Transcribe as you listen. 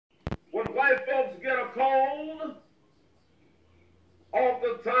cold,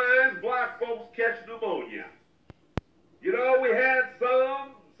 oftentimes black folks catch pneumonia. You know, we had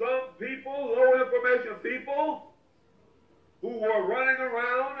some people, low information people, who were running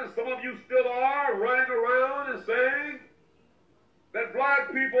around, and some of you still are, running around and saying that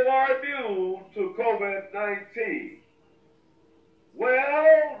black people are immune to COVID-19.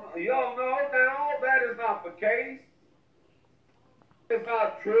 Well, y'all know now that is not the case. It's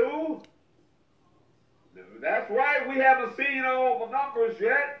not true. That's right, we haven't seen all the numbers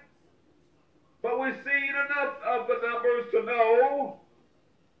yet, but we've seen enough of the numbers to know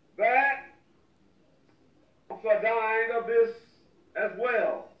that are dying of this as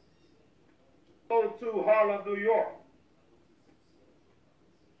well. Go to Harlem, New York.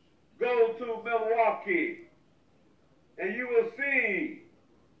 Go to Milwaukee, and you will see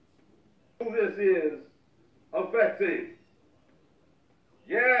who this is affecting.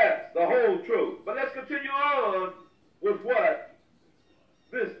 Yes, the whole truth. But let's continue on with what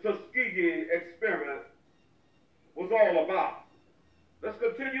this Tuskegee experiment was all about. Let's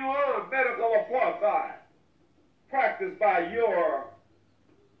continue on. Medical apartheid practiced by your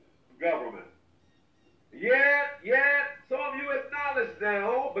government. Yet, some of you acknowledge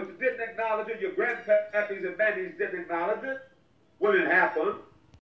now, but you didn't acknowledge it. Your grandpappies and mammies didn't acknowledge it when it happened.